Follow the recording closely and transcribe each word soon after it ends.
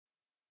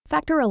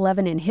Factor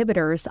XI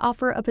inhibitors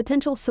offer a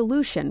potential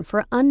solution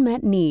for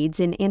unmet needs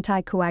in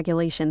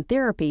anticoagulation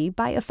therapy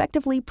by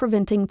effectively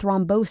preventing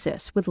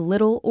thrombosis with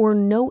little or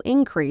no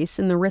increase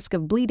in the risk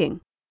of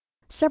bleeding.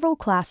 Several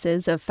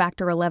classes of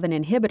Factor XI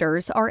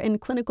inhibitors are in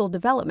clinical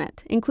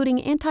development, including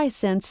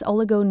antisense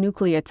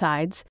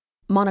oligonucleotides,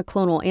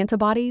 monoclonal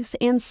antibodies,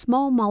 and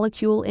small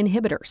molecule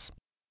inhibitors.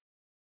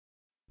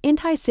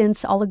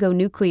 Antisense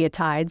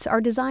oligonucleotides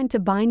are designed to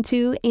bind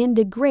to and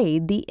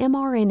degrade the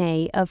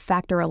mRNA of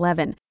Factor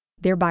XI,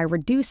 thereby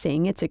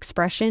reducing its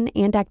expression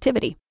and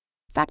activity.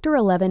 Factor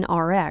XI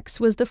Rx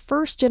was the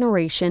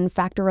first-generation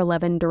Factor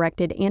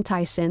XI-directed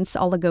antisense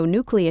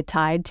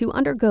oligonucleotide to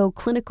undergo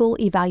clinical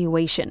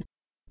evaluation.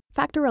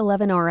 Factor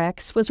XI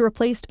Rx was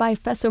replaced by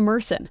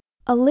fesomersen,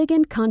 a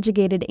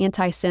ligand-conjugated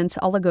antisense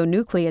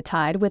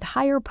oligonucleotide with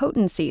higher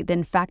potency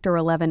than Factor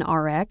XI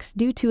Rx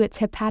due to its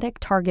hepatic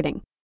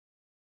targeting.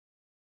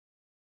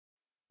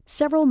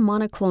 Several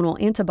monoclonal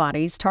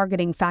antibodies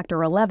targeting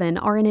Factor XI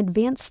are in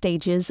advanced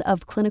stages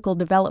of clinical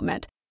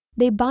development.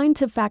 They bind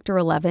to Factor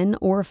XI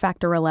or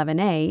Factor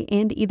XIa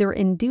and either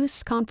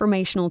induce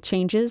conformational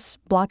changes,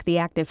 block the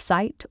active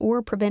site,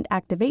 or prevent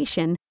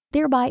activation,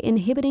 thereby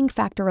inhibiting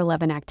Factor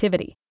XI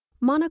activity.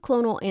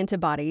 Monoclonal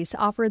antibodies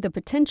offer the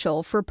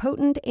potential for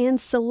potent and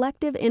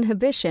selective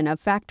inhibition of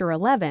Factor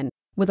XI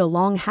with a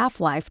long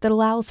half-life that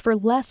allows for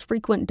less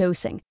frequent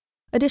dosing.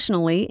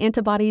 Additionally,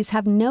 antibodies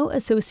have no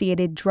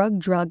associated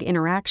drug-drug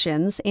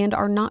interactions and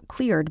are not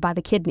cleared by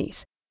the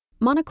kidneys.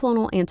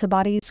 Monoclonal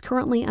antibodies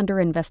currently under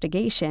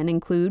investigation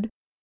include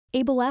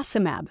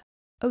abelacimab,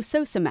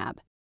 osocimab,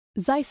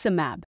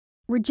 zicimab,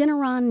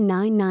 Regeneron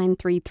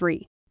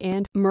 9933,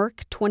 and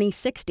Merck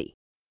 2060.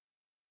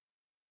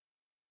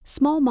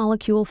 Small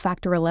molecule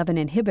Factor XI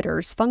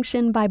inhibitors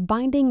function by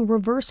binding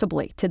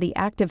reversibly to the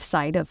active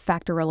site of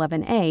Factor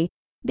XIa,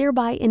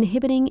 thereby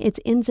inhibiting its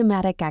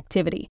enzymatic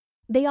activity.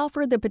 They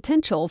offer the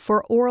potential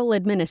for oral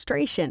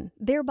administration,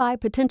 thereby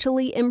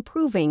potentially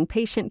improving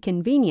patient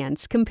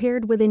convenience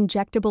compared with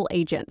injectable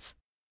agents.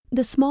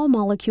 The small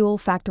molecule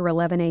Factor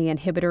XIa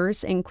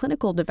inhibitors in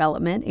clinical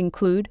development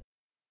include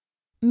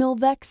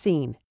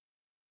milvexian,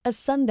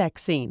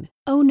 asundexian,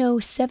 ONO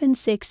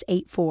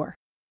 7684,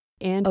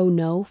 and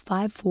ONO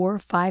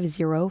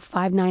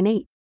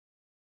 5450598.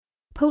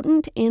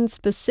 Potent and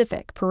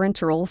specific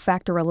parenteral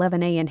Factor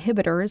XIa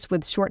inhibitors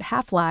with short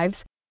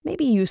half-lives may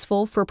be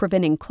useful for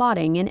preventing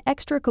clotting in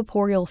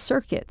extracorporeal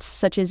circuits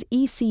such as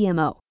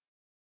ECMO.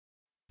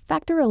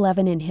 Factor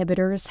XI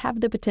inhibitors have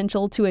the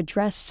potential to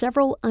address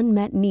several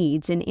unmet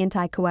needs in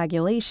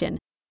anticoagulation,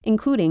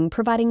 including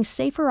providing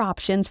safer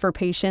options for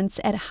patients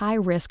at high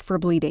risk for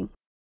bleeding.